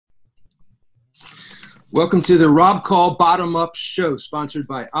Welcome to the Rob Kall Bottom Up Show, sponsored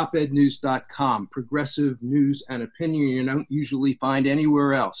by opednews.com, progressive news and opinion you don't usually find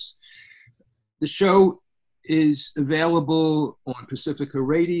anywhere else. The show is available on Pacifica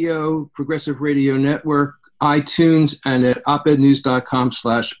Radio, Progressive Radio Network, iTunes, and at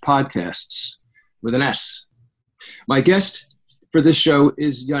opednews.com/podcasts with an S. My guest for this show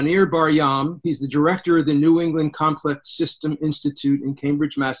is Yaneer Bar-Yam. He's the director of the New England Complex System Institute in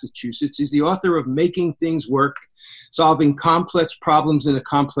Cambridge, Massachusetts. He's the author of Making Things Work, Solving Complex Problems in a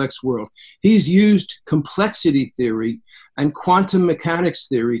Complex World. He's used complexity theory and quantum mechanics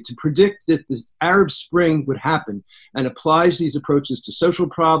theory to predict that the Arab Spring would happen, and applies these approaches to social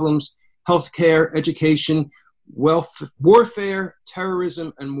problems, healthcare, education, wealth, warfare,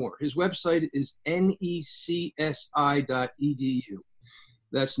 terrorism, and more. His website is necsi.edu.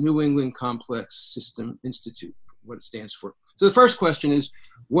 That's New England Complex System Institute, what it stands for. So the first question is,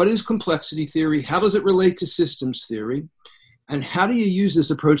 what is complexity theory? How does it relate to systems theory? And how do you use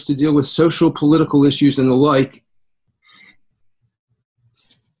this approach to deal with social, political issues and the like?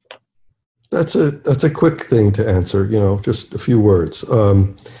 That's a quick thing to answer, just a few words.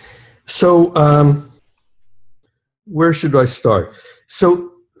 Where should I start?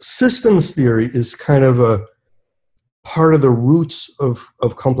 So systems theory is kind of a part of the roots of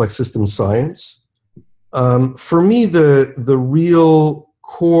complex system science. For me, the real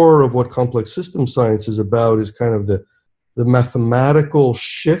core of what complex system science is about is kind of the mathematical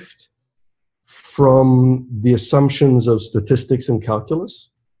shift from the assumptions of statistics and calculus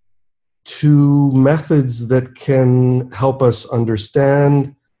to methods that can help us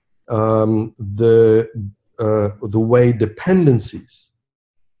understand the way dependencies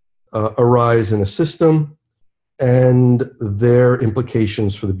arise in a system and their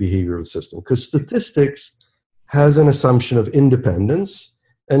implications for the behavior of the system. Because statistics has an assumption of independence,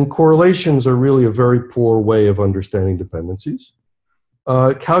 and correlations are really a very poor way of understanding dependencies.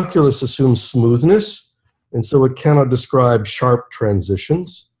 Calculus assumes smoothness, and so it cannot describe sharp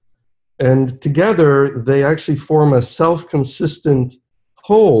transitions. And together, they actually form a self-consistent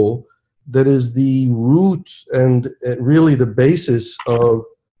whole that is the root and really the basis of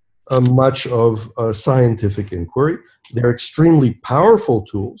much of scientific inquiry. They're extremely powerful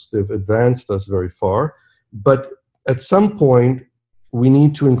tools. They've advanced us very far. But at some point, we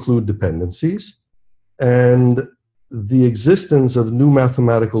need to include dependencies. And the existence of new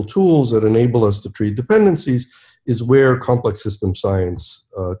mathematical tools that enable us to treat dependencies is where complex system science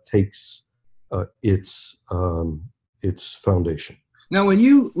takes its foundation. Now, when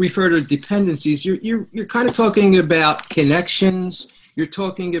you refer to dependencies, you're kind of talking about connections, you're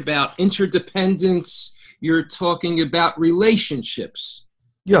talking about interdependence, you're talking about relationships.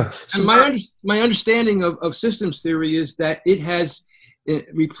 Yeah. So my understanding of systems theory is that it has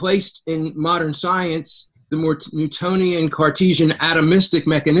replaced in modern science the more Newtonian, Cartesian, atomistic,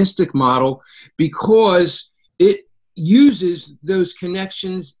 mechanistic model, because it uses those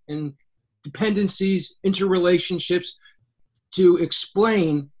connections and dependencies, interrelationships, to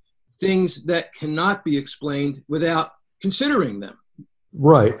explain things that cannot be explained without considering them.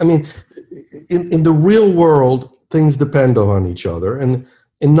 Right. I mean, in the real world, things depend on each other, and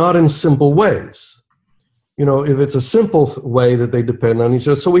not in simple ways. If it's a simple way that they depend on each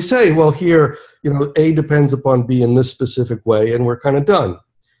other. So we say, well, here, A depends upon B in this specific way, and we're kind of done.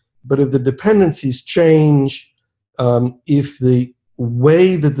 But if the dependencies change, if the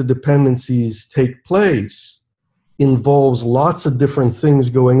way that the dependencies take place involves lots of different things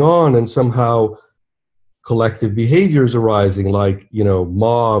going on, and somehow collective behaviors arising, like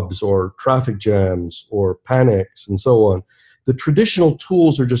mobs or traffic jams or panics and so on, the traditional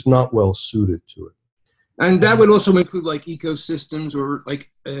tools are just not well suited to it. And that would also include like ecosystems or like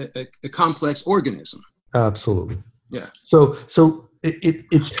a complex organism. Absolutely. Yeah. So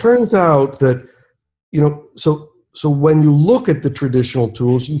it turns out that So when you look at the traditional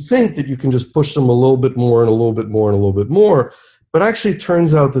tools, you think that you can just push them a little bit more and a little bit more and a little bit more, but actually it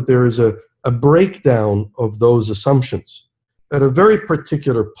turns out that there is a breakdown of those assumptions at a very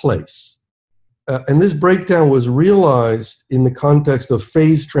particular place. And this breakdown was realized in the context of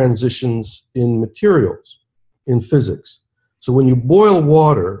phase transitions in materials, in physics. So when you boil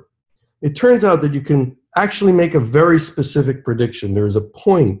water, it turns out that you can actually make a very specific prediction. There's a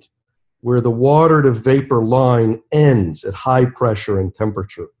point where the water to vapor line ends at high pressure and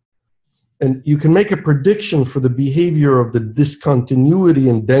temperature. And you can make a prediction for the behavior of the discontinuity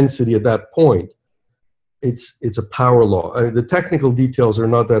and density at that point. It's a power law. The technical details are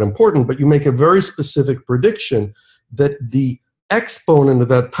not that important, but you make a very specific prediction that the exponent of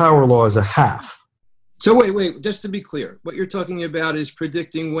that power law is a half. So wait, just to be clear, what you're talking about is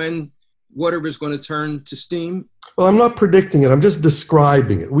predicting when water is going to turn to steam? Well, I'm not predicting it. I'm just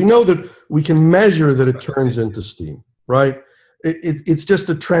describing it. We know that we can measure that it turns into steam, right? It's just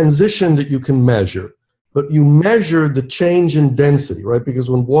a transition that you can measure. But you measure the change in density, right? Because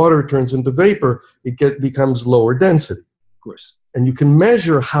when water turns into vapor, it becomes lower density. Of course. And you can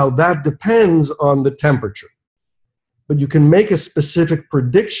measure how that depends on the temperature. But you can make a specific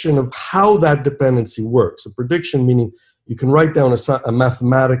prediction of how that dependency works. A prediction meaning you can write down a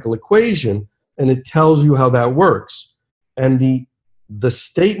mathematical equation and it tells you how that works. And the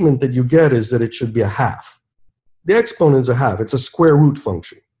statement that you get is that it should be a half. The exponent's a half. It's a square root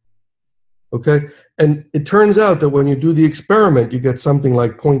function. Okay? And it turns out that when you do the experiment, you get something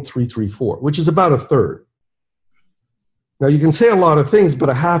like 0.334, which is about a third. Now, you can say a lot of things, but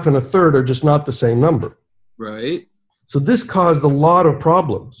a half and a third are just not the same number. Right. So this caused a lot of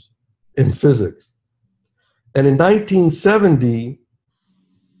problems in physics. And in 1970,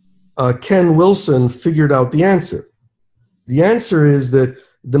 Ken Wilson figured out the answer. The answer is that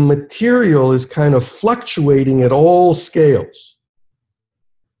the material is kind of fluctuating at all scales.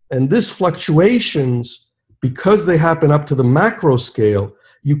 And this fluctuations, because they happen up to the macro scale,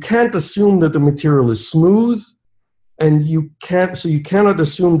 you can't assume that the material is smooth, and you cannot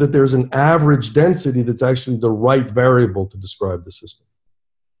assume that there's an average density that's actually the right variable to describe the system.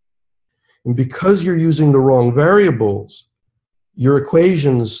 And because you're using the wrong variables, your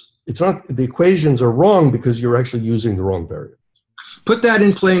equations, the equations are wrong because you're actually using the wrong variables. Put that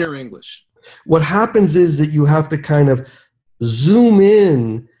in plainer English. What happens is that you have to kind of zoom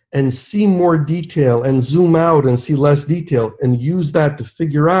in and see more detail and zoom out and see less detail and use that to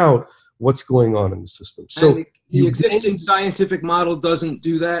figure out what's going on in the system. So and the existing scientific model doesn't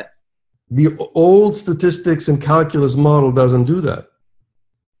do that? The old statistics and calculus model doesn't do that.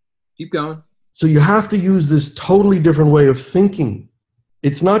 Keep going. So you have to use this totally different way of thinking.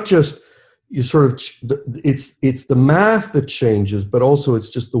 It's not just it's the math that changes, but also it's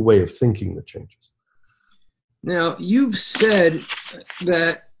just the way of thinking that changes. Now, you've said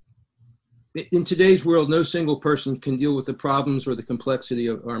that in today's world, no single person can deal with the problems or the complexity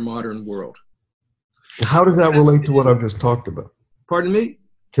of our modern world. How does that relate to what I've just talked about? Pardon me?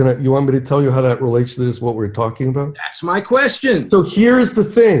 You want me to tell you how that relates to this, what we're talking about? That's my question. So here's the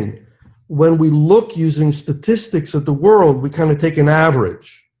thing. When we look using statistics at the world, we kind of take an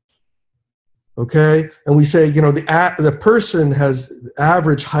average. Okay? And we say, the person has the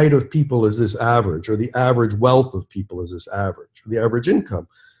average height of people is this average, or the average wealth of people is this average, or the average income,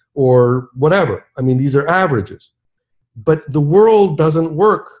 or whatever. I mean, these are averages. But the world doesn't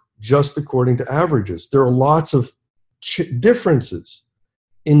work just according to averages. There are lots of differences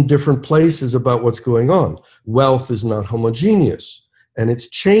in different places about what's going on. Wealth is not homogeneous, and it's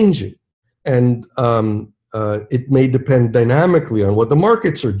changing. And it may depend dynamically on what the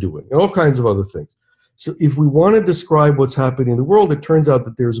markets are doing, and all kinds of other things. So if we want to describe what's happening in the world, it turns out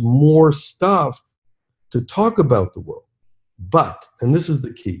that there's more stuff to talk about the world. But, and this is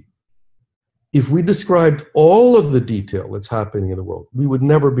the key, if we described all of the detail that's happening in the world, we would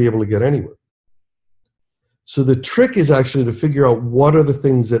never be able to get anywhere. So the trick is actually to figure out what are the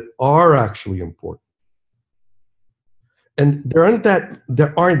things that are actually important. And there aren't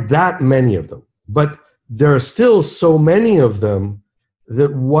that many of them, but there are still so many of them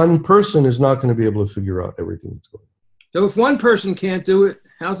that one person is not going to be able to figure out everything that's going on. So if one person can't do it,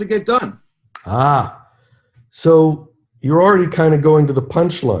 how's it get done? So you're already kind of going to the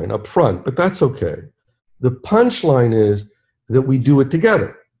punchline up front, but that's okay. The punchline is that we do it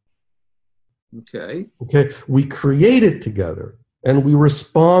together. Okay. We create it together and we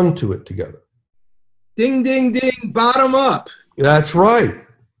respond to it together. Ding, ding, ding, bottom up. That's right.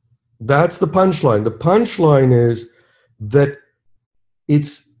 That's the punchline. The punchline is that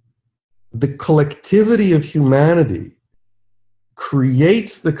it's the collectivity of humanity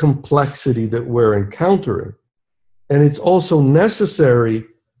creates the complexity that we're encountering. And it's also necessary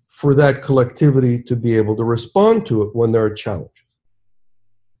for that collectivity to be able to respond to it when there are challenges.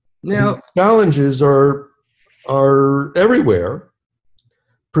 Now, challenges are everywhere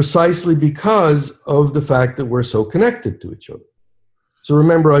precisely because of the fact that we're so connected to each other. So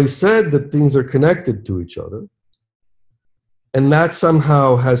remember, I said that things are connected to each other, and that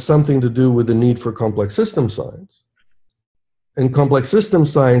somehow has something to do with the need for complex system science. And complex system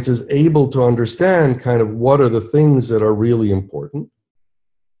science is able to understand kind of what are the things that are really important.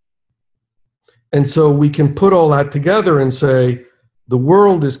 And so we can put all that together and say, the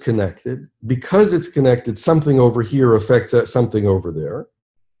world is connected. Because it's connected, something over here affects something over there.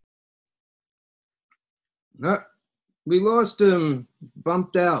 We lost him,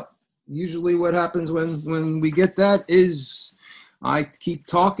 bumped out. Usually what happens when we get that is I keep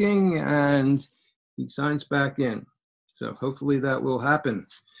talking and he signs back in. So hopefully that will happen.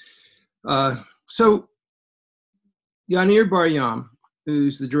 So Yaneer Bar-Yam,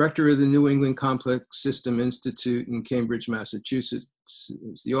 who's the director of the New England Complex System Institute in Cambridge, Massachusetts,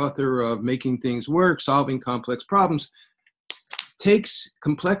 is the author of Making Things Work, Solving Complex Problems, takes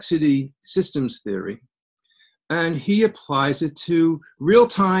complexity systems theory and he applies it to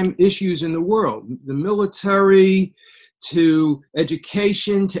real-time issues in the world, the military, to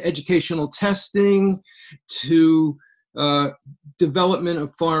education, to educational testing, to development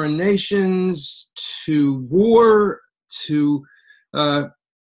of foreign nations, to war, to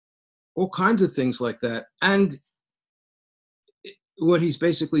all kinds of things like that. And what he's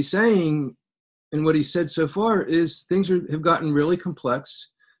basically saying, and what he said so far, is things have gotten really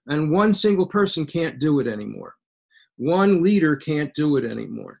complex, and one single person can't do it anymore. One leader can't do it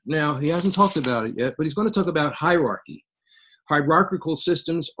anymore. Now, he hasn't talked about it yet, but he's going to talk about hierarchy. Hierarchical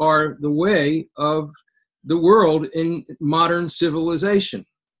systems are the way of the world in modern civilization,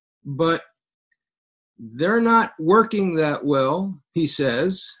 but they're not working that well, he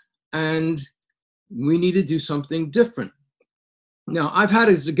says, and we need to do something different. Now, I've had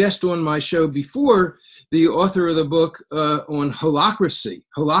as a guest on my show before the author of the book on holacracy.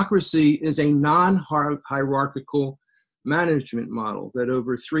 Holacracy is a non-hierarchical management model that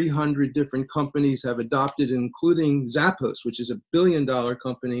over 300 different companies have adopted, including Zappos, which is $1 billion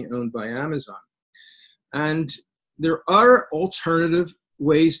company owned by Amazon. And there are alternative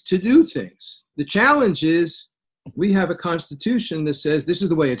ways to do things. The challenge is we have a constitution that says this is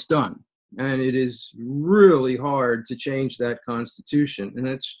the way it's done. And it is really hard to change that constitution. And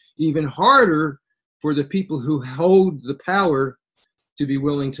it's even harder for the people who hold the power to be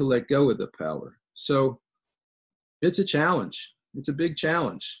willing to let go of the power. So it's a challenge. It's a big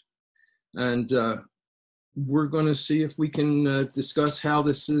challenge. And we're going to see if we can discuss how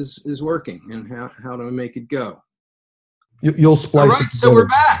this is working and how to make it go. You'll splice All right, it. so we're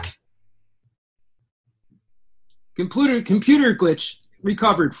back. Computer glitch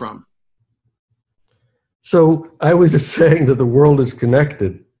recovered from. So I was just saying that the world is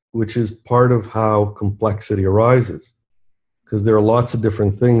connected, which is part of how complexity arises, because there are lots of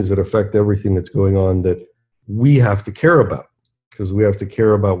different things that affect everything that's going on that we have to care about, because we have to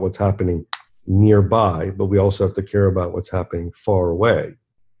care about what's happening nearby, but we also have to care about what's happening far away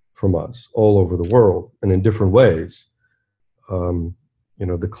from us all over the world and in different ways.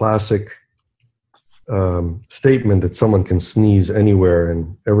 The classic statement that someone can sneeze anywhere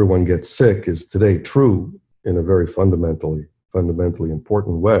and everyone gets sick is today true in a very fundamentally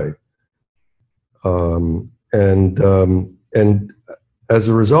important way. And as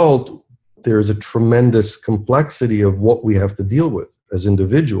a result, there's a tremendous complexity of what we have to deal with as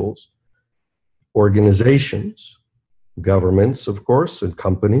individuals, organizations, governments, of course, and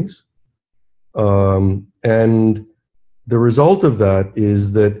companies. And the result of that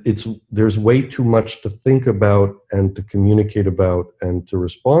is that there's way too much to think about and to communicate about and to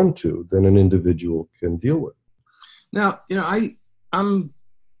respond to than an individual can deal with. Now, I'm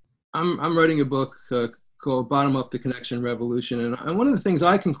writing a book called Bottom Up: The Connection Revolution, and one of the things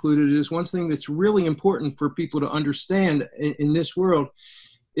I concluded is one thing that's really important for people to understand in this world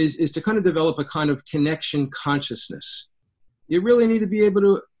is to kind of develop a kind of connection consciousness. You really need to be able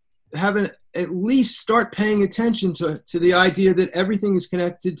to at least start paying attention to the idea that everything is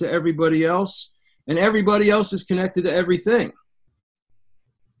connected to everybody else and everybody else is connected to everything.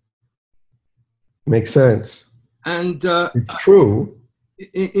 Makes sense. And it's true.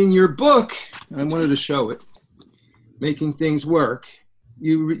 In your book, I wanted to show it, Making Things Work,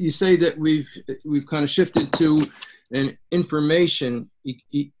 you say that we've kind of shifted to an information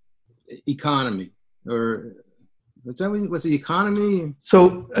economy, or what's the economy?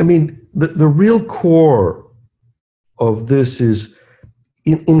 So, I mean, the real core of this is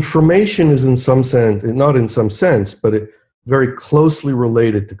information is in some sense, not in some sense, but very closely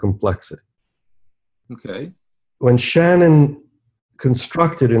related to complexity. Okay. When Shannon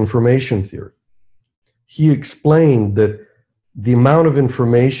constructed information theory, he explained that the amount of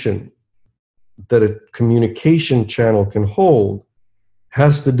information that a communication channel can hold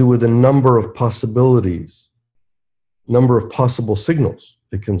has to do with the number of possibilities, number of possible signals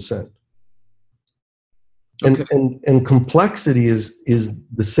it can send. Okay. And complexity is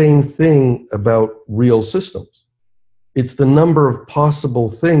the same thing about real systems. It's the number of possible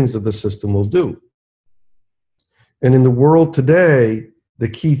things that the system will do. And in the world today, the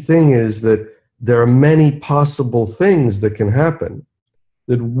key thing is that there are many possible things that can happen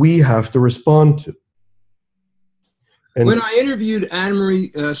that we have to respond to. And when I interviewed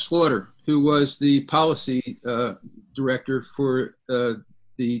Anne-Marie Slaughter, who was the policy director for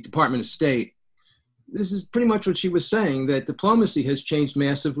the Department of State. This is pretty much what she was saying, that diplomacy has changed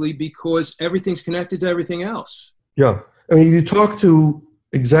massively because everything's connected to everything else. Yeah. I mean, you talk to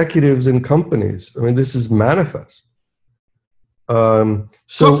executives in companies, I mean, this is manifest. Talk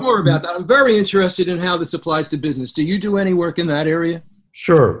more about that. I'm very interested in how this applies to business. Do you do any work in that area?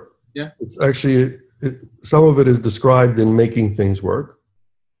 Sure. Yeah. It's actually, some of it is described in Making Things Work.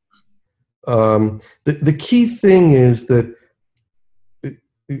 The key thing is that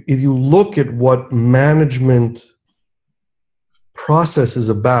if you look at what management process is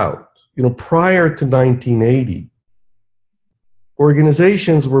about, prior to 1980,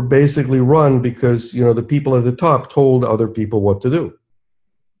 organizations were basically run because, the people at the top told other people what to do.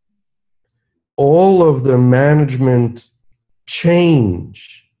 All of the management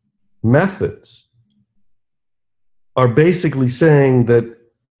change methods are basically saying that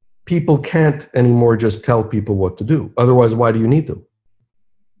people can't anymore just tell people what to do. Otherwise, why do you need them?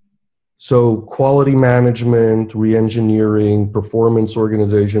 So quality management, re-engineering, performance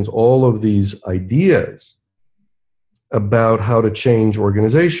organizations, all of these ideas about how to change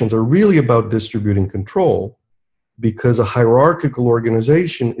organizations are really about distributing control, because a hierarchical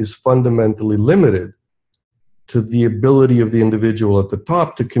organization is fundamentally limited to the ability of the individual at the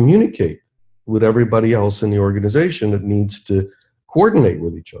top to communicate with everybody else in the organization that needs to coordinate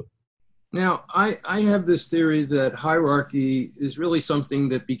with each other. Now, I have this theory that hierarchy is really something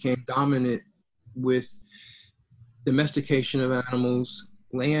that became dominant with domestication of animals,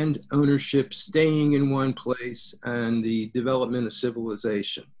 land ownership, staying in one place, and the development of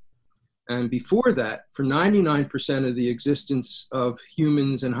civilization. And before that, for 99% of the existence of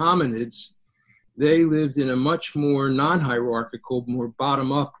humans and hominids, they lived in a much more non-hierarchical, more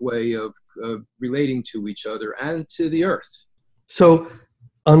bottom-up way of relating to each other and to the earth. So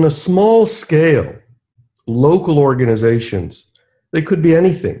on a small scale, local organizations, they could be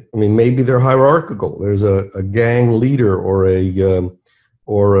anything. I mean, maybe they're hierarchical. There's a gang leader or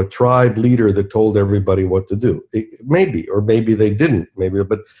a tribe leader that told everybody what to do. Maybe, or maybe they didn't.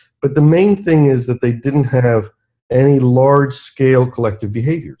 But the main thing is that they didn't have any large-scale collective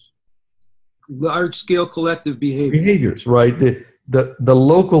behaviors. Large-scale collective behaviors. Behaviors, right? The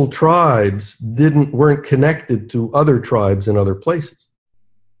local tribes weren't connected to other tribes in other places.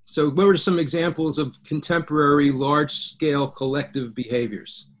 So what are some examples of contemporary large-scale collective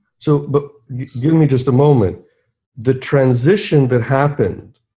behaviors? So, but give me just a moment. The transition that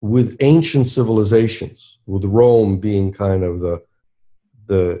happened with ancient civilizations, with Rome being kind of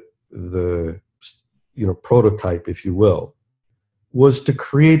the prototype, if you will, was to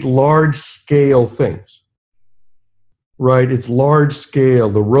create large-scale things. Right? It's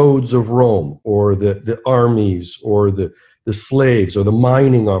large-scale, the roads of Rome, or the armies, or the slaves, or the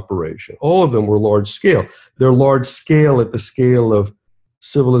mining operation. All of them were large-scale. They're large-scale at the scale of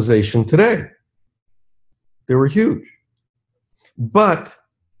civilization today. They were huge. But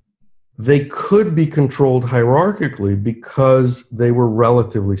they could be controlled hierarchically because they were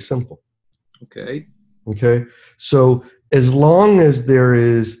relatively simple. Okay. So as long as there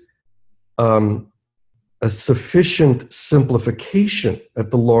is a sufficient simplification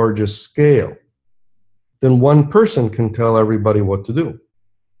at the largest scale, then one person can tell everybody what to do.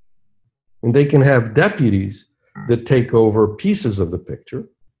 And they can have deputies that take over pieces of the picture,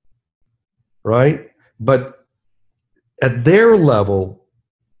 right? But at their level,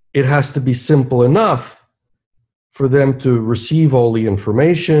 it has to be simple enough for them to receive all the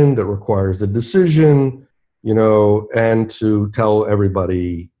information that requires the decision, and to tell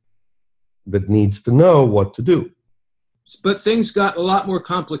everybody that needs to know what to do. But things got a lot more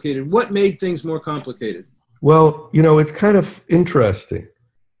complicated. What made things more complicated? Well, it's kind of interesting.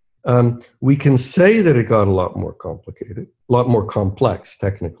 We can say that it got a lot more complicated, a lot more complex,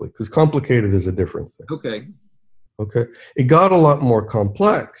 technically, because complicated is a different thing. Okay. It got a lot more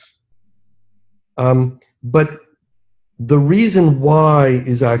complex. But the reason why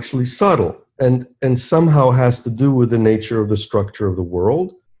is actually subtle and somehow has to do with the nature of the structure of the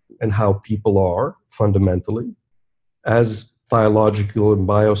world and how people are fundamentally as biological and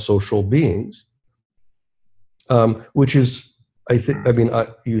biosocial beings, which is,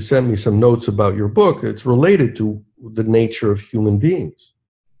 you sent me some notes about your book. It's related to the nature of human beings.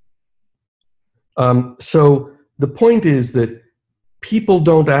 So the point is that people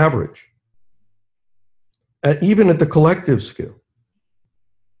don't average, even at the collective scale,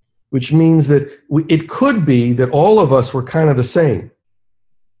 which means that it could be that all of us were kind of the same.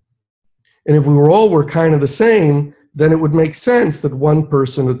 And if we were kind of the same, then it would make sense that one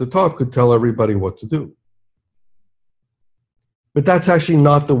person at the top could tell everybody what to do. But that's actually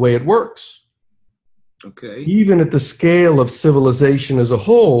not the way it works. Okay. Even at the scale of civilization as a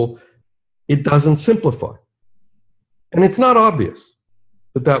whole, it doesn't simplify. And it's not obvious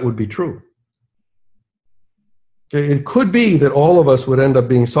that that would be true. It could be that all of us would end up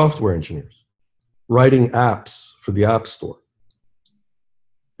being software engineers, writing apps for the App Store.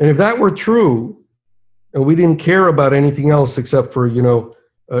 And if that were true, and we didn't care about anything else except for,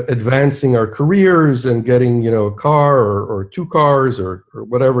 advancing our careers and getting, a car or two cars or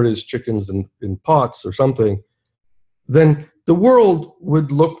whatever it is, chickens in pots or something, then the world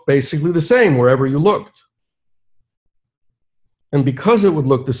would look basically the same wherever you looked. And because it would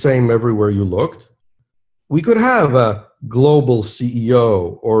look the same everywhere you looked, we could have a global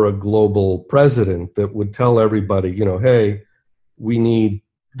CEO or a global president that would tell everybody, hey, we need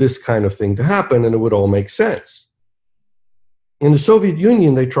this kind of thing to happen, and it would all make sense. In the Soviet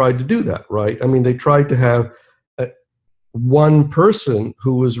Union, they tried to do that, right? I mean, they tried to have one person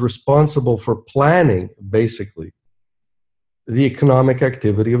who was responsible for planning, basically, the economic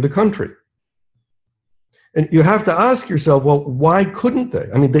activity of the country. And you have to ask yourself, well, why couldn't they?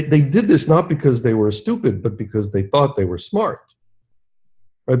 I mean, they did this not because they were stupid, but because they thought they were smart,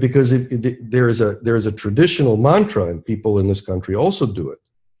 right? Because there is a traditional mantra, and people in this country also do it,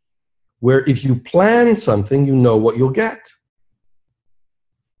 where if you plan something, you know what you'll get,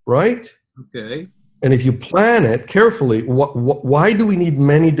 right? Okay. And if you plan it carefully, why do we need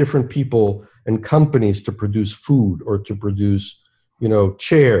many different people and companies to produce food or to produce,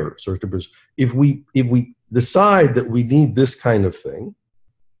 chairs or to produce? If we decide that we need this kind of thing,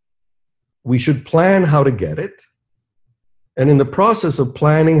 we should plan how to get it. And in the process of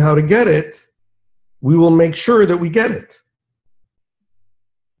planning how to get it, we will make sure that we get it.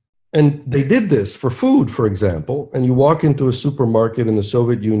 And they did this for food, for example, and you walk into a supermarket in the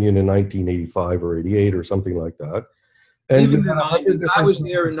Soviet Union in 1985 or 88 or something like that. And even in 90, I was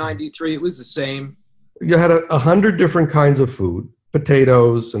there in 93, it was the same. You had 100 different kinds of food,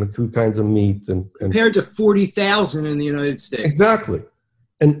 potatoes and a few kinds of meat. And compared to 40,000 in the United States. Exactly.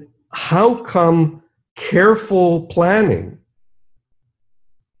 And how come careful planning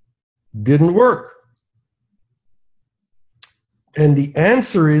didn't work? And the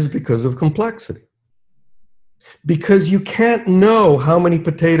answer is because of complexity. Because you can't know how many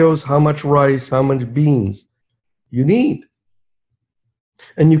potatoes, how much rice, how many beans you need.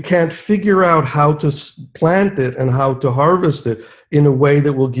 And you can't figure out how to plant it and how to harvest it in a way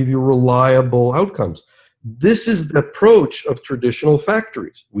that will give you reliable outcomes. This is the approach of traditional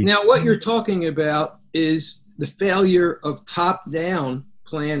factories. Now, what you're talking about is the failure of top-down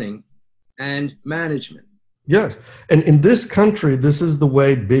planning and management. Yes. And in this country, this is the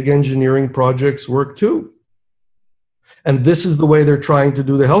way big engineering projects work too. And this is the way they're trying to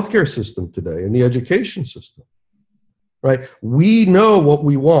do the healthcare system today and the education system, right? We know what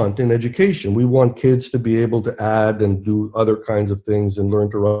we want in education. We want kids to be able to add and do other kinds of things and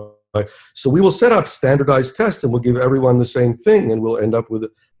learn to write. So we will set up standardized tests and we'll give everyone the same thing and we'll end up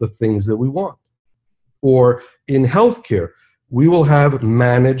with the things that we want. Or in healthcare, we will have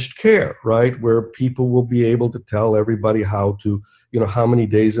managed care, right? Where people will be able to tell everybody how to, how many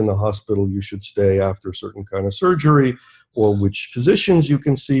days in the hospital you should stay after a certain kind of surgery, or which physicians you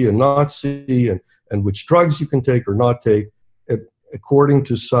can see and not see, and which drugs you can take or not take, according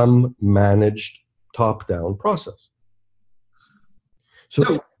to some managed top-down process.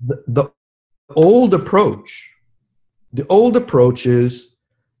 So the old approach is,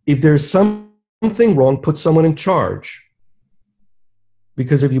 if there's something wrong, put someone in charge.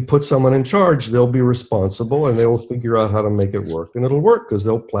 Because if you put someone in charge, they'll be responsible and they will figure out how to make it work. And it'll work because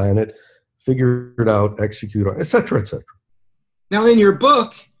they'll plan it, figure it out, execute it, et cetera, et cetera. Now, in your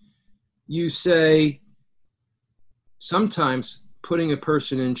book, you say sometimes putting a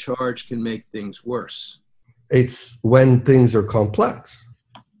person in charge can make things worse. It's when things are complex.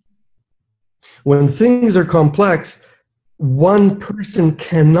 When things are complex, one person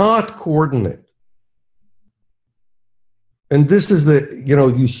cannot coordinate. And this is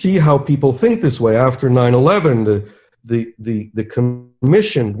you see how people think this way. After 9/11, the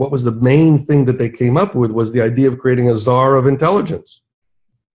commission, what was the main thing that they came up with was the idea of creating a czar of intelligence.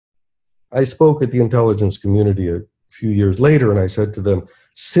 I spoke at the intelligence community a few years later, and I said to them,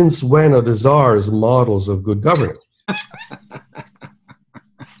 since when are the czars models of good governance?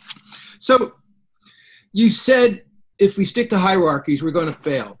 So you said, if we stick to hierarchies, we're going to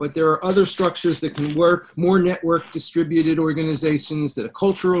fail. But there are other structures that can work, more network distributed organizations, that a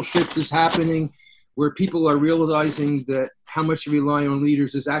cultural shift is happening where people are realizing that how much you rely on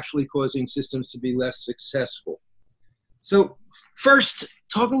leaders is actually causing systems to be less successful. So first,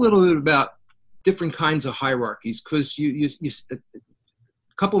 talk a little bit about different kinds of hierarchies, because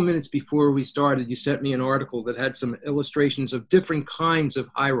couple minutes before we started, you sent me an article that had some illustrations of different kinds of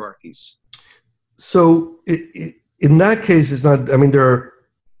hierarchies. So in that case, it's not, I mean, there are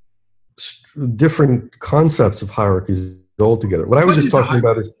different concepts of hierarchies altogether. What I was just talking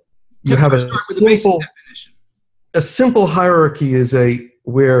about is you have a simple hierarchy is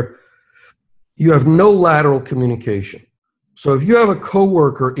where you have no lateral communication. So if you have a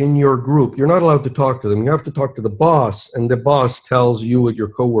coworker in your group, you're not allowed to talk to them. You have to talk to the boss, and the boss tells you and your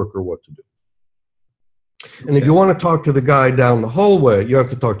coworker what to do. And if you want to talk to the guy down the hallway, you have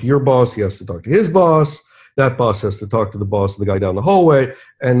to talk to your boss. He has to talk to his boss. That boss has to talk to the boss of the guy down the hallway,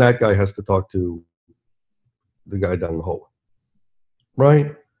 and that guy has to talk to the guy down the hallway.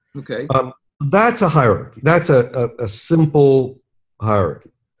 Right? Okay. That's a hierarchy. That's a simple hierarchy.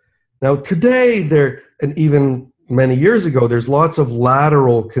 Now, today, and even many years ago, there's lots of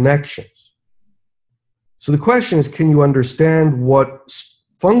lateral connections. So the question is, can you understand what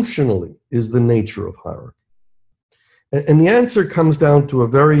functionally is the nature of hierarchy? And the answer comes down to a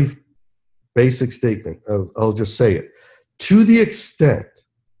very basic statement. I'll just say it. To the extent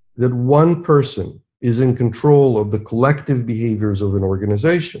that one person is in control of the collective behaviors of an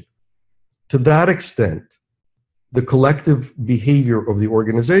organization, to that extent, the collective behavior of the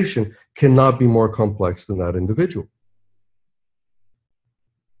organization cannot be more complex than that individual.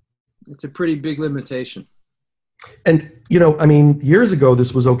 It's a pretty big limitation. And, I mean, years ago,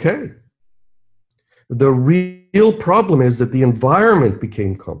 this was okay. The real problem is that the environment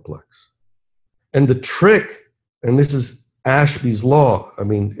became complex. And the trick, and this is Ashby's law, I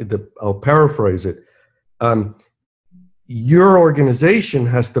mean, I'll paraphrase it, your organization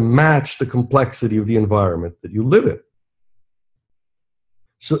has to match the complexity of the environment that you live in.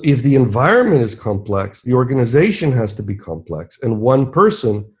 So if the environment is complex, the organization has to be complex, and one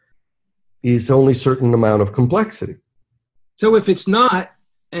person is only a certain amount of complexity. So if it's not,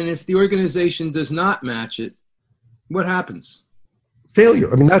 and if the organization does not match it, what happens?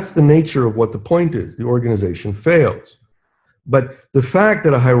 Failure. I mean, that's the nature of what the point is. The organization fails. But the fact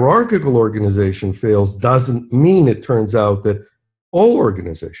that a hierarchical organization fails doesn't mean it turns out that all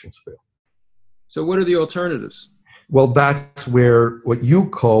organizations fail. So what are the alternatives? Well, that's where what you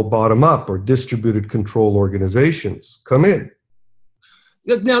call bottom-up or distributed control organizations come in.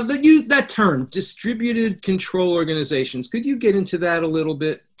 Now, that term, distributed control organizations, could you get into that a little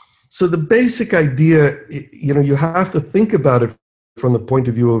bit? So the basic idea, you have to think about it from the point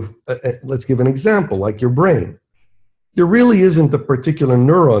of view of, let's give an example, like your brain. There really isn't a particular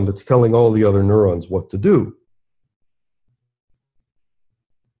neuron that's telling all the other neurons what to do.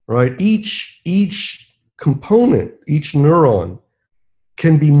 Right? Each component, each neuron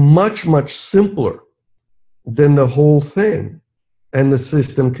can be much, much simpler than the whole thing, and the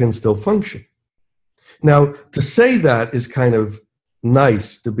system can still function. Now, to say that is kind of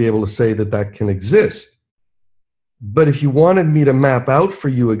nice to be able to say that can exist. But if you wanted me to map out for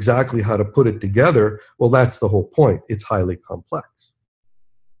you exactly how to put it together, well, that's the whole point. It's highly complex.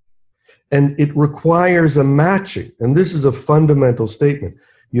 And it requires a matching. And this is a fundamental statement.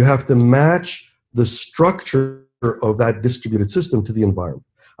 You have to match the structure of that distributed system to the environment.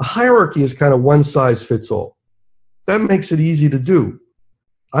 A hierarchy is kind of one size fits all. That makes it easy to do.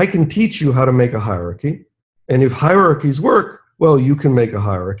 I can teach you how to make a hierarchy. And if hierarchies work, well, you can make a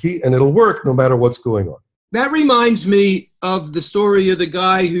hierarchy and it'll work no matter what's going on. That reminds me of the story of the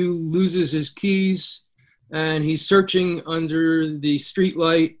guy who loses his keys and he's searching under the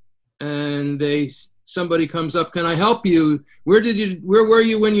streetlight and somebody comes up, "Can I help you? Where were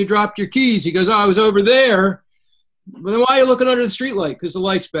you when you dropped your keys?" He goes, "Oh, I was over there." "But then why are you looking under the streetlight?" "Because the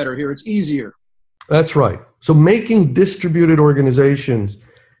light's better here. It's easier." That's right. So making distributed organizations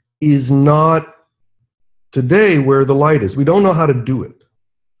is not today where the light is. We don't know how to do it.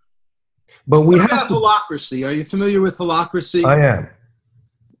 But we have holacracy. Are you familiar with holacracy? I am.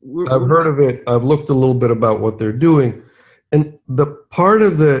 I've heard of it. I've looked a little bit about what they're doing. And the part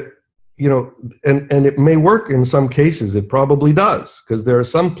of the, and it may work in some cases. It probably does, because there are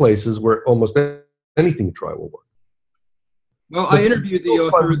some places where almost anything you try will work. Well, I interviewed the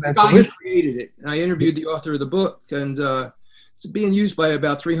author, the guy who created it. I interviewed the author of the book, and it's being used by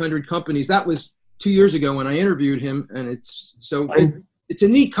about 300 companies. That was 2 years ago when I interviewed him, and it's a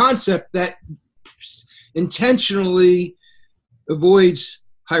neat concept that intentionally avoids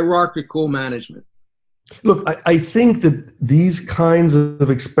hierarchical management. Look, I think that these kinds of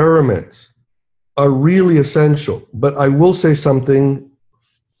experiments are really essential, but I will say something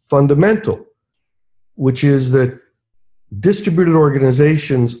fundamental, which is that distributed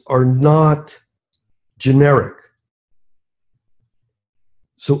organizations are not generic.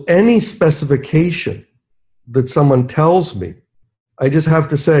 So any specification that someone tells me, I just have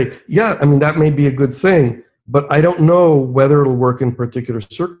to say, yeah, I mean, that may be a good thing, but I don't know whether it'll work in particular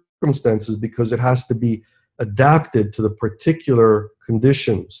circumstances because it has to be adapted to the particular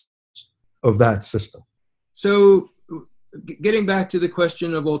conditions of that system. So getting back to the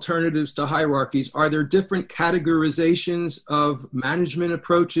question of alternatives to hierarchies, are there different categorizations of management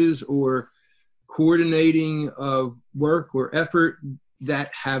approaches or coordinating of work or effort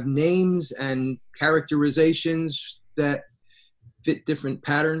that have names and characterizations that fit different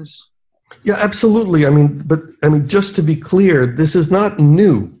patterns? Yeah, absolutely. I mean, just to be clear, this is not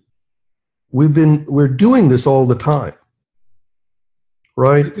new. We're doing this all the time,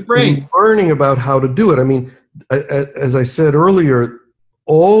 right? Like the brain. We're learning about how to do it. I mean, as I said earlier,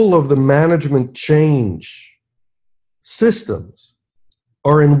 all of the management change systems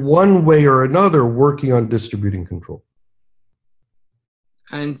are in one way or another working on distributing control.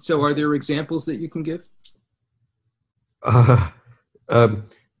 And so are there examples that you can give?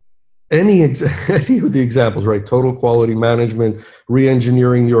 Any of the examples, right? Total quality management,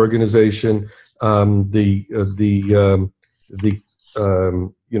 re-engineering the organization, knowledge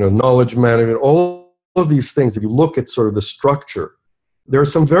management, all of these things. If you look at sort of the structure, there are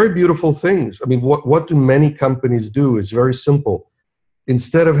some very beautiful things. I mean, what do many companies do is very simple.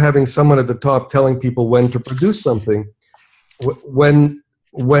 Instead of having someone at the top telling people when to produce something, when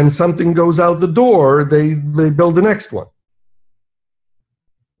something goes out the door, they build the next one.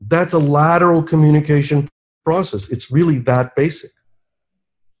 That's a lateral communication process. It's really that basic.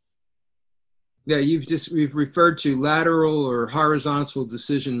 Yeah, we've referred to lateral or horizontal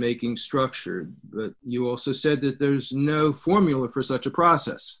decision-making structure, but you also said that there's no formula for such a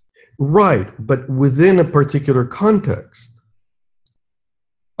process. Right, but within a particular context,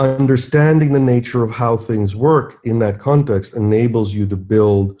 understanding the nature of how things work in that context enables you to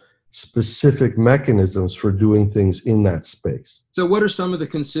build specific mechanisms for doing things in that space. So what are some of the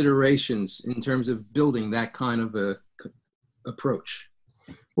considerations in terms of building that kind of a approach?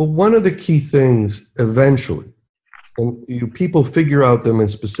 Well, one of the key things eventually, and people figure out them in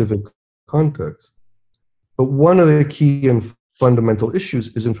specific contexts, but one of the key and fundamental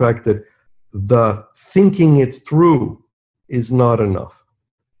issues is, in fact, that the thinking it through is not enough.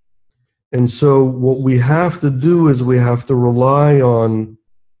 And so what we have to do is we have to rely on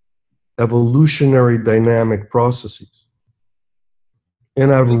evolutionary dynamic processes.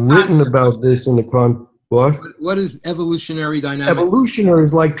 And I've written about this in the What is evolutionary dynamic? Evolutionary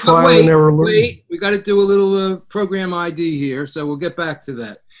is like trial and error learning. Wait, we got to do a little program ID here, so we'll get back to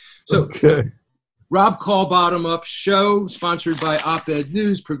that. So, okay. Rob Kall Bottom Up Show, sponsored by Op-Ed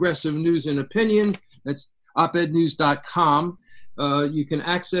News, Progressive News and Opinion. That's opednews.com. You can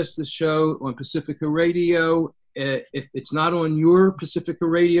access the show on Pacifica Radio. If it's not on your Pacifica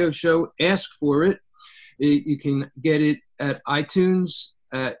Radio show, ask for it. You can get it at iTunes,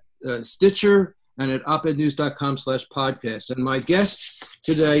 at Stitcher, and at opednews.com/podcast. And my guest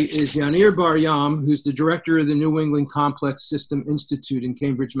today is Yaneer Bar-Yam, who's the director of the New England Complex System Institute in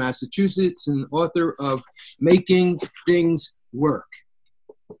Cambridge, Massachusetts, and author of Making Things Work.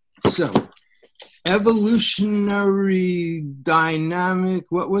 So, evolutionary dynamic,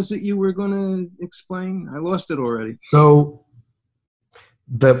 what was it you were going to explain? I lost it already. So,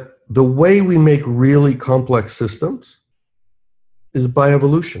 the way we make really complex systems is by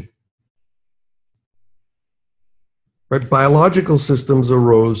evolution. Right? Biological systems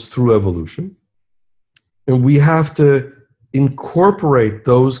arose through evolution, and we have to incorporate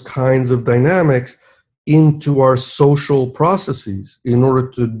those kinds of dynamics into our social processes in order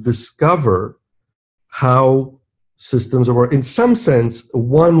to discover how systems are. In some sense,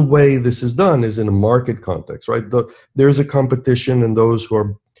 one way this is done is in a market context, right? There's a competition, and those who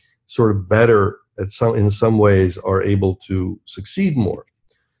are sort of better in some ways are able to succeed more.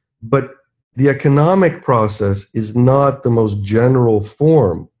 But the economic process is not the most general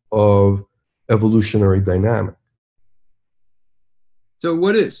form of evolutionary dynamic. So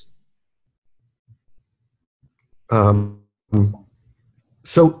what is?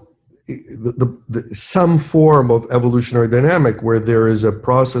 Some form of evolutionary dynamic where there is a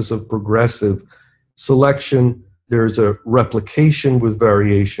process of progressive selection, there's a replication with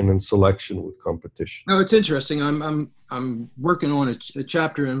variation, and selection with competition. No, it's interesting. I'm working on a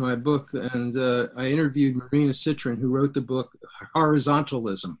chapter in my book, and I interviewed Marina Citrin, who wrote the book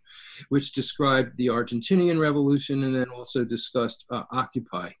Horizontalism, which described the Argentinian Revolution and then also discussed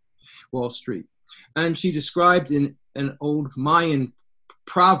Occupy Wall Street. And she described in an old Mayan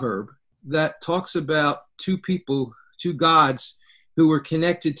proverb that talks about two people, two gods, who were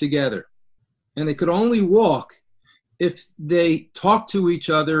connected together. And they could only walk if they talked to each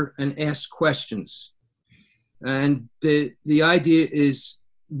other and asked questions. And the idea is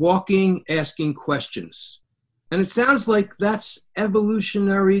walking, asking questions. And it sounds like that's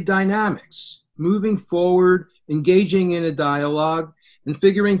evolutionary dynamics, moving forward, engaging in a dialogue, and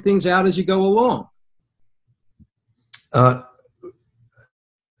figuring things out as you go along.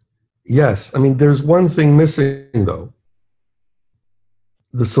 Yes. I mean, there's one thing missing, though.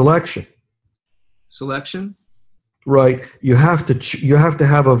 The selection. Selection? Right. You have to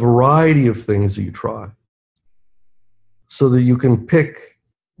have a variety of things that you try so that you can pick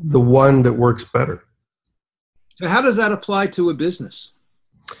the one that works better. So how does that apply to a business?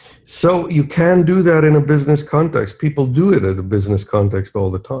 So you can do that in a business context. People do it in a business context all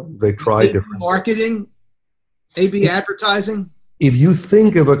the time. They try different marketing, A/B advertising. If you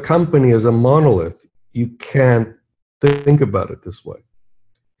think of a company as a monolith, you can't think about it this way.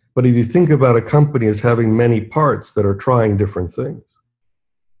 But if you think about a company as having many parts that are trying different things,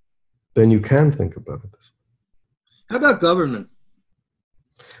 then you can think about it this way. How about government?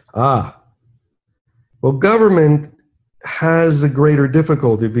 Well, government has a greater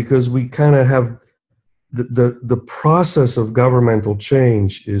difficulty because we kind of have the process of governmental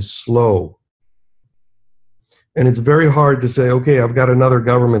change is slow. And it's very hard to say, okay, I've got another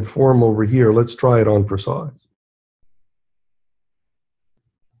government form over here. Let's try it on for size.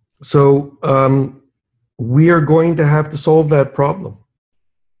 So we are going to have to solve that problem.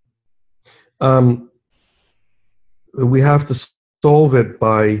 We have to solve it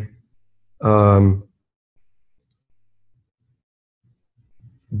by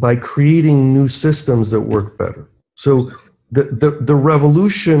creating new systems that work better. So the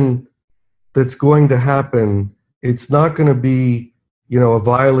revolution that's going to happen, it's not going to be, a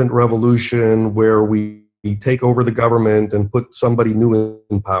violent revolution where we take over the government and put somebody new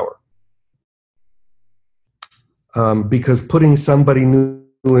in power. Because putting somebody new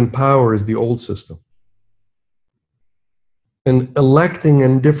in power is the old system. And electing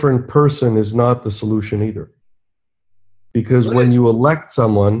a different person is not the solution either. Because when you elect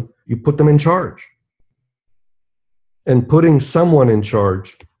someone, you put them in charge. And putting someone in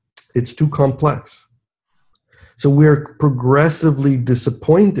charge, it's too complex. So we're progressively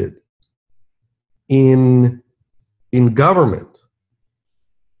disappointed in government.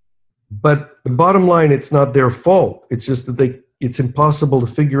 But the bottom line, it's not their fault. It's just that it's impossible to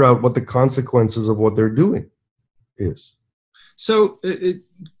figure out what the consequences of what they're doing is. So it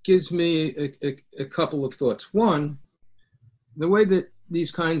gives me a couple of thoughts. One, the way that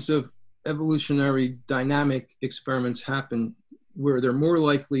these kinds of evolutionary dynamic experiments happen, where they're more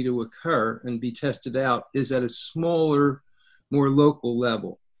likely to occur and be tested out, is at a smaller, more local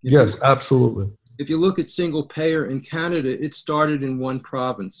level. Yes, absolutely. If you look at single payer in Canada, it started in one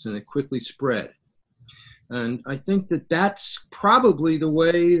province and it quickly spread. And I think that that's probably the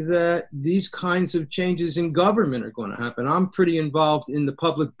way that these kinds of changes in government are going to happen. I'm pretty involved in the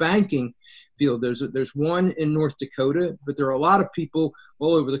public banking field. There's one in North Dakota, but there are a lot of people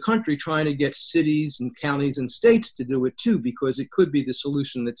all over the country trying to get cities and counties and states to do it too, because it could be the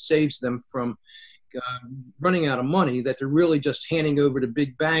solution that saves them from running out of money, that they're really just handing over to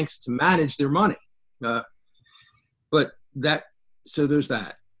big banks to manage their money. So there's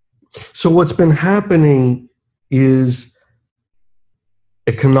that. So what's been happening is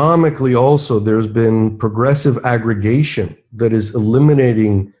economically also there's been progressive aggregation that is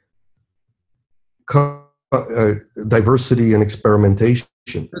eliminating diversity and experimentation.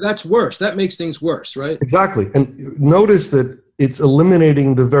 That's worse. That makes things worse, right? Exactly. And notice that it's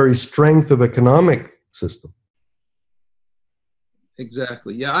eliminating the very strength of economic system.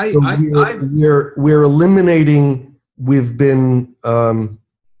 Exactly. Yeah, we're eliminating. We've been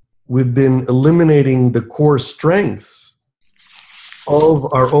eliminating the core strengths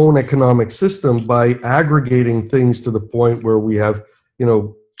of our own economic system by aggregating things to the point where we have,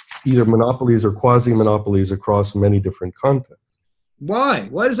 either monopolies or quasi-monopolies across many different contexts. Why?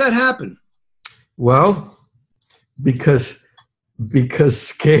 Why does that happen? Well, because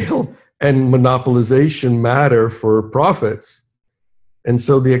scale and monopolization matter for profits. And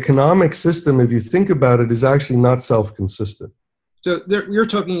so the economic system, if you think about it, is actually not self-consistent. So you're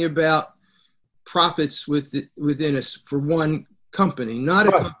talking about profits within us for one company, not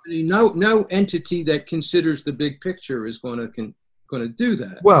a company. No entity that considers the big picture is going to do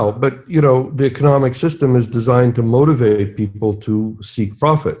that. Well, but the economic system is designed to motivate people to seek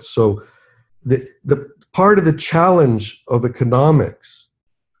profits. So the part of the challenge of economics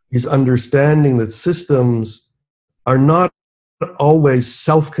is understanding that systems are not always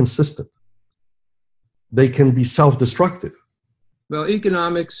self-consistent. They can be self-destructive. Well,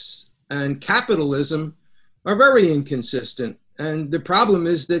 economics and capitalism are very inconsistent. And the problem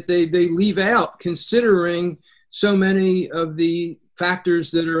is that they leave out considering so many of the factors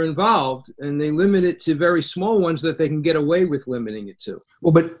that are involved, and they limit it to very small ones that they can get away with limiting it to.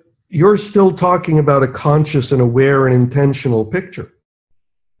 Well, but you're still talking about a conscious and aware and intentional picture.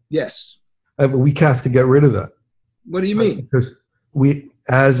 Yes. We have to get rid of that. What do you mean? Because we,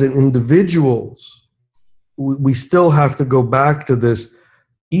 as individuals, we still have to go back to this.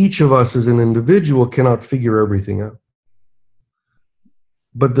 Each of us as an individual cannot figure everything out.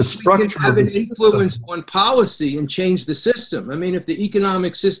 But the structure we can have an influence on policy and change the system. I mean, if the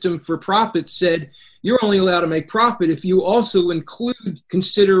economic system for profit said you're only allowed to make profit if you also include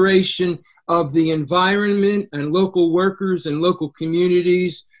consideration of the environment and local workers and local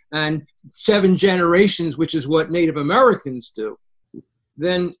communities and 7 generations, which is what Native Americans do,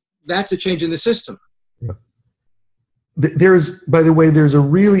 then that's a change in the system. Yeah. By the way, there's a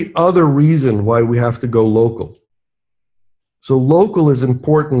really other reason why we have to go local. So local is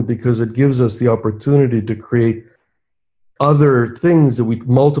important because it gives us the opportunity to create other things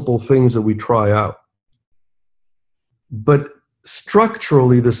multiple things that we try out. But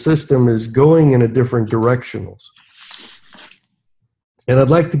structurally, the system is going in a different direction. And I'd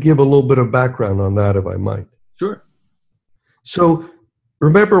like to give a little bit of background on that, if I might. Sure. So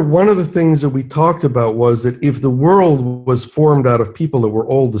remember, one of the things that we talked about was that if the world was formed out of people that were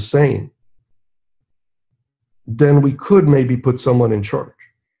all the same, then we could maybe put someone in charge.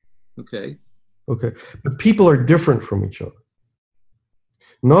 Okay. But people are different from each other.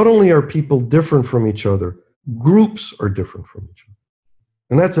 Not only are people different from each other, groups are different from each other.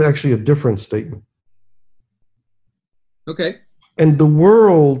 And that's actually a different statement. Okay. And the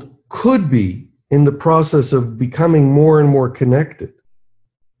world could be in the process of becoming more and more connected,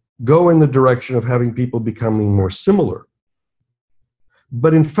 go in the direction of having people becoming more similar.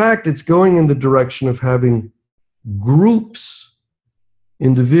 But in fact, it's going in the direction of having groups,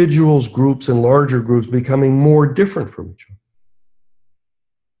 individuals, groups, and larger groups becoming more different from each other.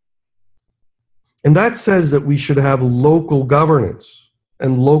 And that says that we should have local governance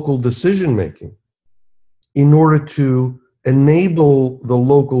and local decision-making in order to enable the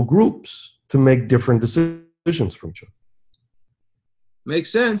local groups to make different decisions from each other.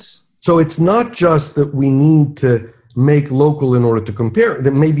 Makes sense. So it's not just that we need to make local in order to compare,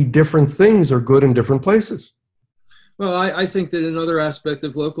 that maybe different things are good in different places. Well, I think that another aspect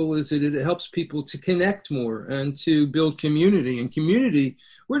of local is that it helps people to connect more and to build community. And community,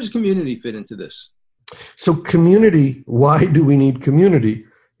 where does community fit into this? So community, why do we need community,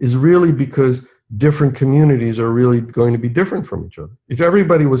 is really because different communities are really going to be different from each other. If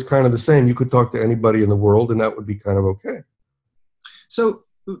everybody was kind of the same, you could talk to anybody in the world and that would be kind of okay. So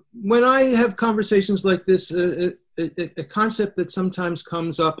when I have conversations like this, a concept that sometimes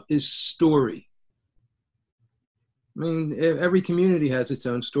comes up is story. I mean, every community has its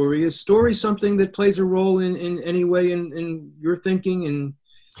own story. Is story something that plays a role in any way in your thinking and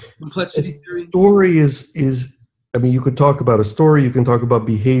complexity theory? Story is, I mean, you could talk about a story, you can talk about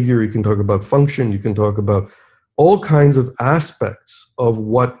behavior, you can talk about function, you can talk about all kinds of aspects of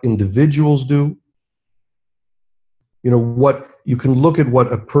what individuals do. You know, you can look at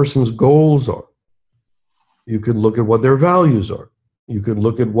what a person's goals are. You can look at what their values are. You can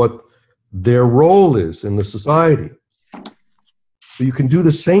look at what their role is in the society. So you can do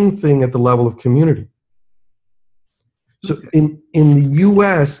the same thing at the level of community. So in the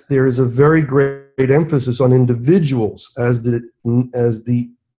US, there is a very great emphasis on individuals as the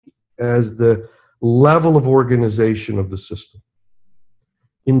level of organization of the system.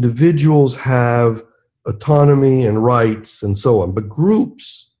 Individuals have autonomy and rights and so on, but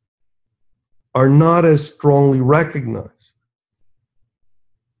groups are not as strongly recognized.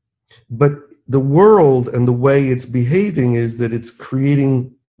 But the world and the way it's behaving is that it's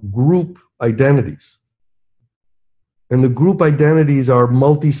creating group identities. And the group identities are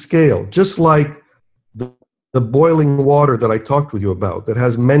multi-scale, just like the boiling water that I talked with you about, that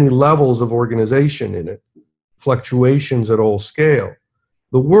has many levels of organization in it, fluctuations at all scale.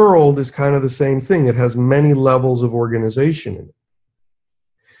 The world is kind of the same thing. It has many levels of organization in it.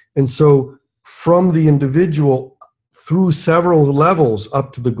 And so from the individual through several levels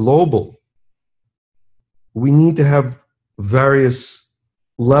up to the global, we need to have various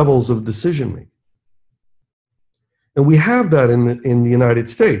levels of decision making. And we have that in the United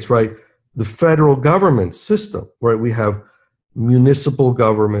States, right? The federal government system, right? We have municipal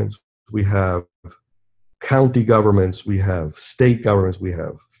governments, we have county governments, we have state governments, we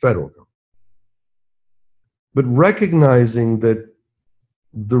have federal government. But recognizing that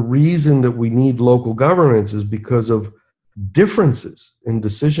the reason that we need local governments is because of differences in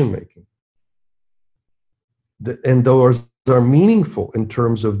decision making. And those are meaningful in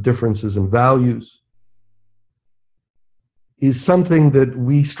terms of differences in values, is something that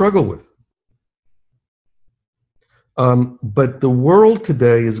we struggle with. But the world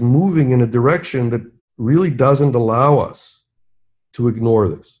today is moving in a direction that really doesn't allow us to ignore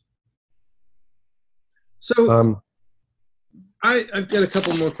this. So I've got a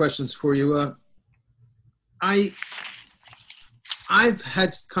couple more questions for you. I've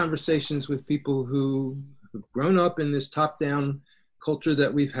had conversations with people who have grown up in this top-down culture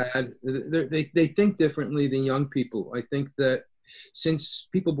that we've had. They think differently than young people. I think that since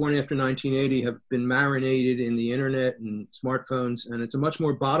people born after 1980 have been marinated in the internet and smartphones, and it's a much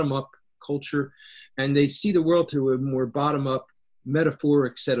more bottom-up culture, and they see the world through a more bottom-up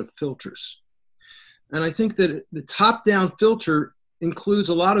metaphoric set of filters. And I think that the top-down filter includes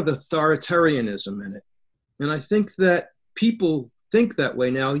a lot of authoritarianism in it. And I think that people think that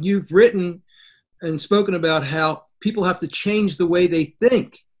way now. You've written and spoken about how people have to change the way they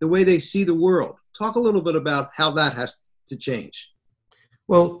think, the way they see the world. Talk a little bit about how that has to change.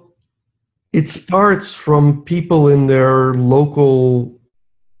 Well, it starts from people in their local,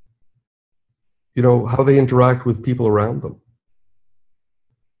 how they interact with people around them.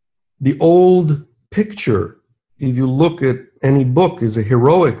 The old picture, if you look at any book, is a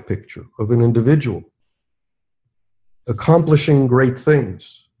heroic picture of an individual accomplishing great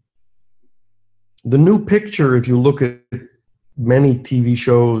things. The new picture, if you look at many TV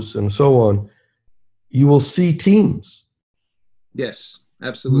shows and so on, you will see teams. Yes,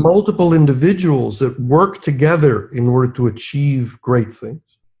 absolutely. Multiple individuals that work together in order to achieve great things.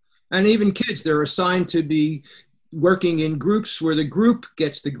 And even kids, they're assigned to be working in groups where the group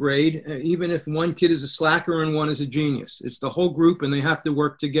gets the grade, even if one kid is a slacker and one is a genius. It's the whole group, and they have to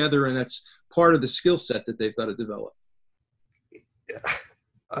work together, and that's part of the skill set that they've got to develop.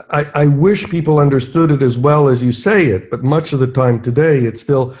 I wish people understood it as well as you say it, but much of the time today, it's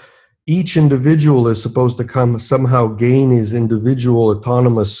still each individual is supposed to somehow gain his individual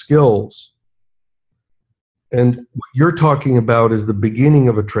autonomous skills. And what you're talking about is the beginning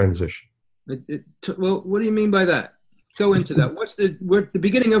of a transition. Well, what do you mean by that? Go into that. What's the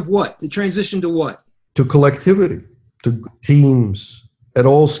beginning of what? The transition to what? To collectivity, to teams at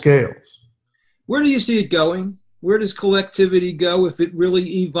all scales. Where do you see it going? Where does collectivity go if it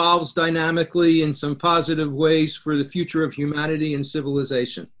really evolves dynamically in some positive ways for the future of humanity and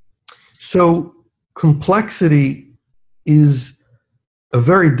civilization? So complexity is a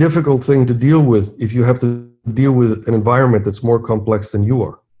very difficult thing to deal with if you have to deal with an environment that's more complex than you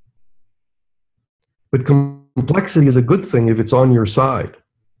are. But complexity is a good thing if it's on your side.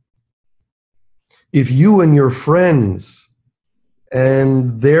 If you and your friends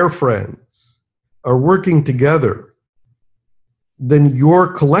and their friends are working together, then your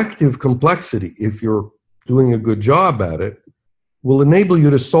collective complexity, if you're doing a good job at it, will enable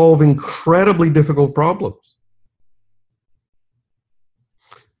you to solve incredibly difficult problems.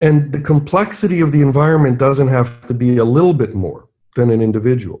 And the complexity of the environment doesn't have to be a little bit more than an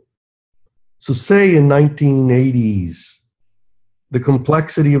individual. So say in 1980s, the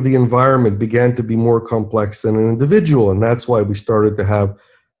complexity of the environment began to be more complex than an individual, and that's why we started to have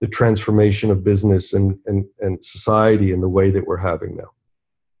the transformation of business and society in the way that we're having now.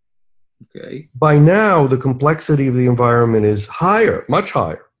 Okay. By now, the complexity of the environment is higher, much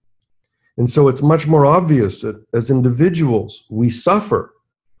higher. And so it's much more obvious that as individuals, we suffer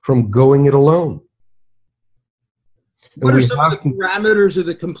from going it alone. What are some of the parameters of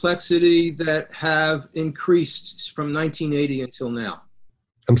the complexity that have increased from 1980 until now?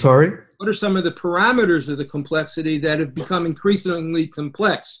 I'm sorry? What are some of the parameters of the complexity that have become increasingly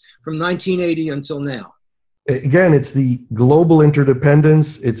complex from 1980 until now? Again, it's the global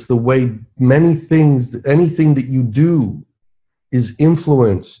interdependence. It's the way many things, anything that you do is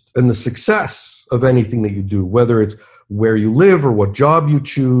influenced, and the success of anything that you do, whether it's where you live or what job you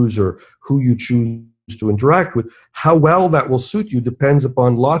choose or who you choose to interact with, how well that will suit you depends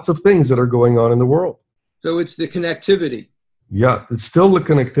upon lots of things that are going on in the world. So it's the connectivity. Yeah, it's still the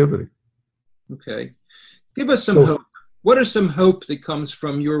connectivity. Okay. Give us some hope. What is some hope that comes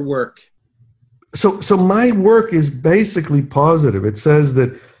from your work? So my work is basically positive. It says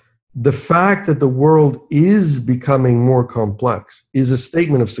that the fact that the world is becoming more complex is a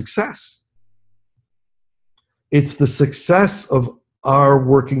statement of success. It's the success of our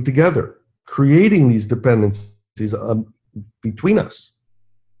working together, creating these dependencies between us.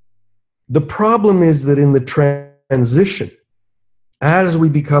 The problem is that in the transition, as we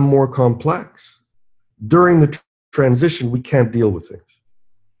become more complex, during the transition, we can't deal with things.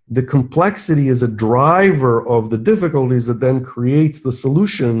 The complexity is a driver of the difficulties that then creates the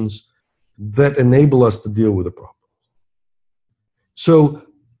solutions that enable us to deal with the problem. So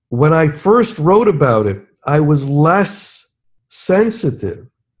when I first wrote about it, I was less sensitive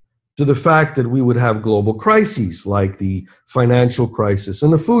to the fact that we would have global crises like the financial crisis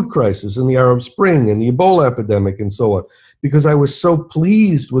and the food crisis and the Arab Spring and the Ebola epidemic and so on, because I was so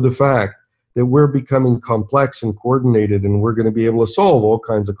pleased with the fact that we're becoming complex and coordinated, and we're going to be able to solve all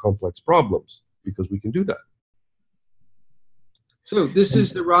kinds of complex problems because we can do that. So this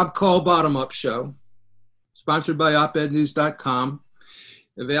is the Rob Kall Bottom Up Show, sponsored by opednews.com,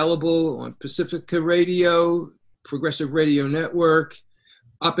 available on Pacifica Radio, Progressive Radio Network,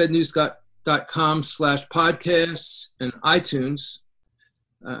 opednews.com/podcasts, and iTunes.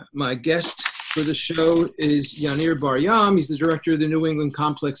 My guest for the show is Yaneer Bar-Yam. He's the director of the New England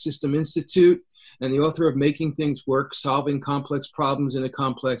Complex System Institute and the author of Making Things Work, Solving Complex Problems in a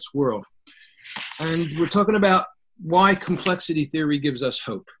Complex World. And we're talking about why complexity theory gives us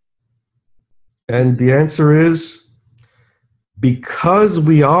hope. And the answer is because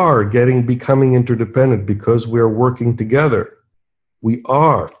we are becoming interdependent, because we're working together, we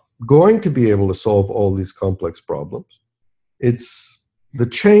are going to be able to solve all these complex problems. The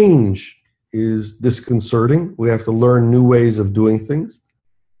change is disconcerting. We have to learn new ways of doing things,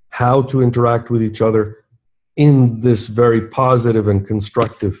 how to interact with each other in this very positive and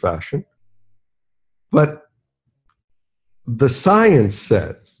constructive fashion. But the science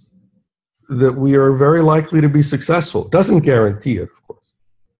says that we are very likely to be successful. It doesn't guarantee it, of course.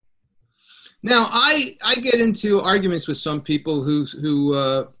 Now, I get into arguments with some people who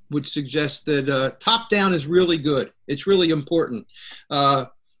would suggest that top-down is really good. It's really important.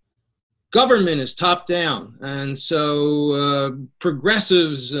 Government is top-down, and so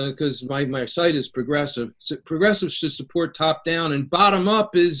progressives, because my site is progressive, so progressives should support top-down, and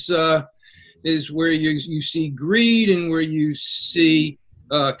bottom-up is where you see greed and where you see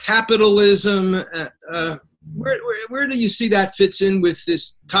capitalism. Where do you see that fits in with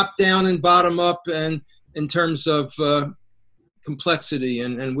this top-down and bottom-up, and in terms of complexity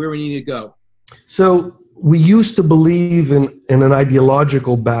and where we need to go? So we used to believe in an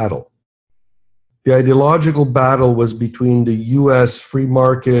ideological battle. The ideological battle was between the U.S. free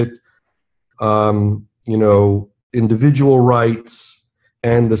market, individual rights,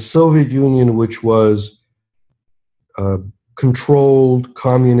 and the Soviet Union, which was controlled,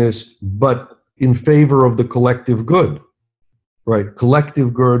 communist, but in favor of the collective good, right?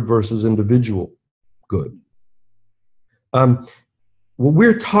 Collective good versus individual good. What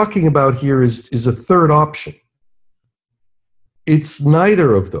we're talking about here is a third option. It's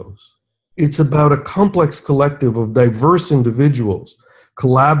neither of those. It's about a complex collective of diverse individuals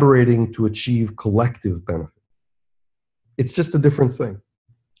collaborating to achieve collective benefit. It's just a different thing.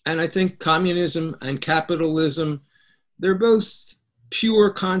 And I think communism and capitalism, they're both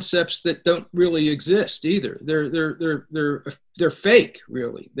pure concepts that don't really exist either. They're fake,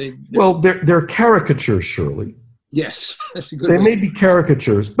 really. They're caricatures, surely. Yes, that's a good. They may be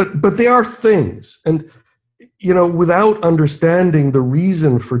caricatures, but they are things. And without understanding the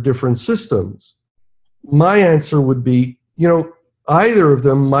reason for different systems, my answer would be, either of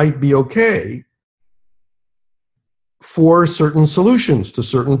them might be okay for certain solutions to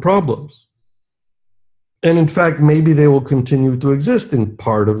certain problems. And in fact, maybe they will continue to exist in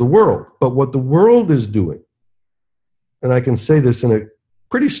part of the world. But what the world is doing, and I can say this in a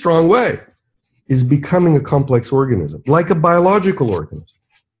pretty strong way, is becoming a complex organism, like a biological organism.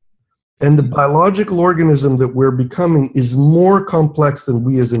 And the biological organism that we're becoming is more complex than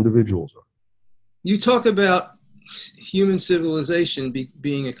we as individuals are. You talk about human civilization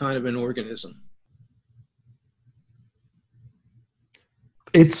being a kind of an organism.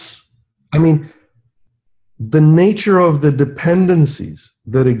 The nature of the dependencies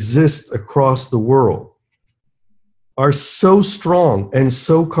that exist across the world are so strong and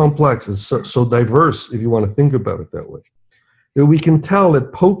so complex and so diverse, if you want to think about it that way, that we can tell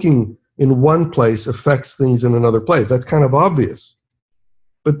that poking in one place affects things in another place. That's kind of obvious.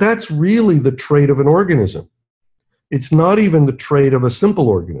 But that's really the trait of an organism. It's not even the trait of a simple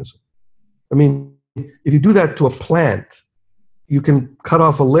organism. If you do that to a plant, you can cut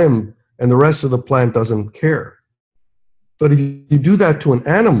off a limb and the rest of the plant doesn't care. But if you do that to an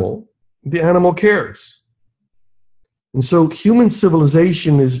animal, the animal cares. And so human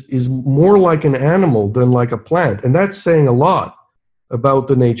civilization is more like an animal than like a plant. And that's saying a lot about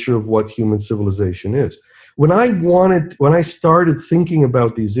the nature of what human civilization is. When I started thinking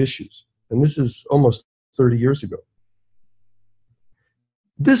about these issues, and this is almost 30 years ago,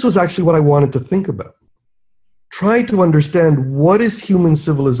 this was actually what I wanted to think about. Try to understand, what is human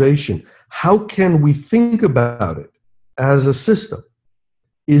civilization? How can we think about it as a system?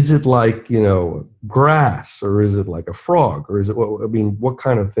 Is it like, grass, or is it like a frog, or is it what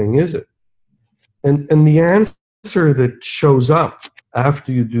kind of thing is it? And the answer answer that shows up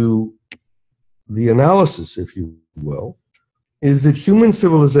after you do the analysis, if you will, is that human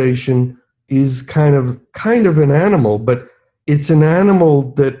civilization is kind of an animal, but it's an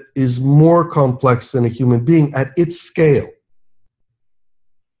animal that is more complex than a human being at its scale.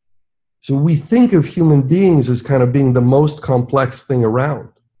 So we think of human beings as kind of being the most complex thing around.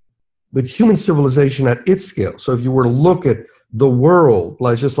 But human civilization at its scale, so if you were to look at the world,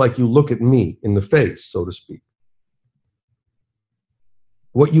 like just like you look at me in the face, so to speak,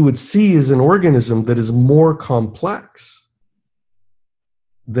 what you would see is an organism that is more complex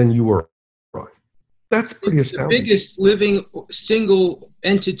than you are. That's pretty astounding. The biggest living single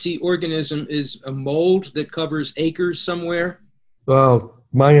entity organism is a mold that covers acres somewhere. Well,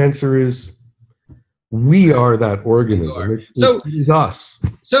 my answer is we are that organism. It is us.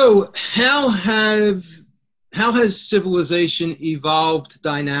 So how has civilization evolved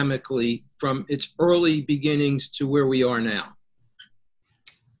dynamically from its early beginnings to where we are now?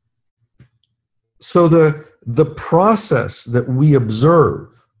 So the process that we observe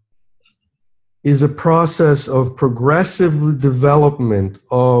is a process of progressive development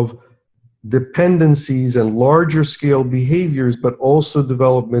of dependencies and larger scale behaviors, but also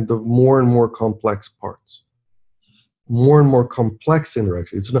development of more and more complex parts, more and more complex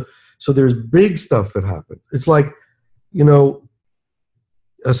interactions. So there's big stuff that happens. It's like,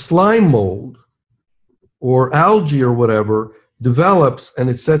 a slime mold or algae or whatever develops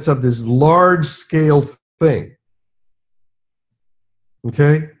and it sets up this large scale thing.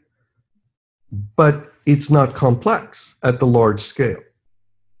 Okay? But it's not complex at the large scale.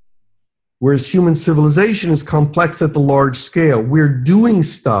 Whereas human civilization is complex at the large scale. We're doing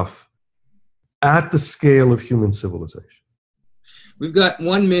stuff at the scale of human civilization. We've got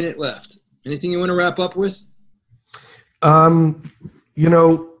 1 minute left. Anything you want to wrap up with?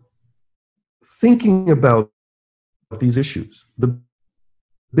 Thinking about these issues, the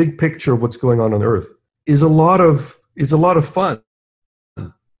big picture of what's going on Earth is a lot of fun.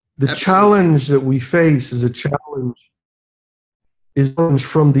 The challenge that we face is a challenge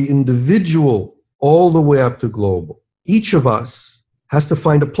from the individual all the way up to global. Each of us has to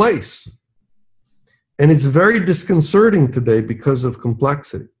find a place. And it's very disconcerting today because of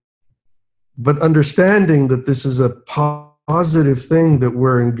complexity. But understanding that this is a positive thing that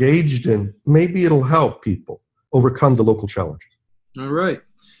we're engaged in, maybe it'll help people overcome the local challenges. All right.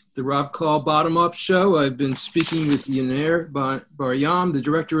 The Rob Kall Bottom Up Show. I've been speaking with Yaneer Bar-Yam, the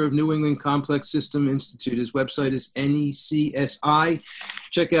director of New England Complex System Institute. His website is NECSI.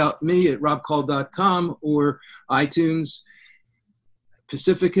 Check out me at robkall.com or iTunes.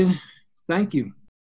 Pacifica, thank you.